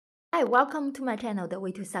Hi, welcome to my channel, The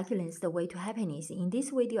Way to Succulents, The Way to Happiness. In this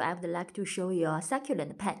video, I would like to show you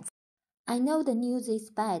succulent plants. I know the news is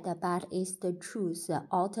bad, but it's the truth.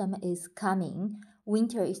 Autumn is coming.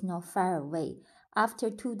 Winter is not far away. After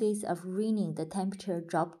 2 days of raining, the temperature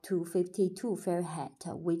dropped to 52 Fahrenheit,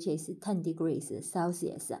 which is 10 degrees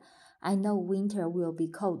Celsius. I know winter will be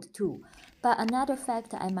cold too. But another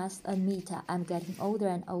fact I must admit, I'm getting older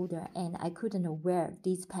and older and I couldn't wear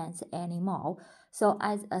these pants anymore. So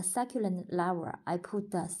as a succulent lover, I put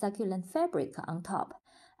the succulent fabric on top.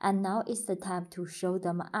 And now it's the time to show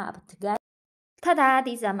them up together. Ta-da!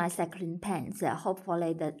 These are my succulent pants.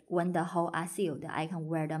 Hopefully when the holes are sealed, I can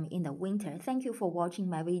wear them in the winter. Thank you for watching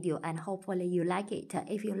my video and hopefully you like it.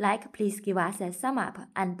 If you like, please give us a thumb up.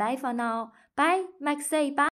 And bye for now. Bye! Max say bye!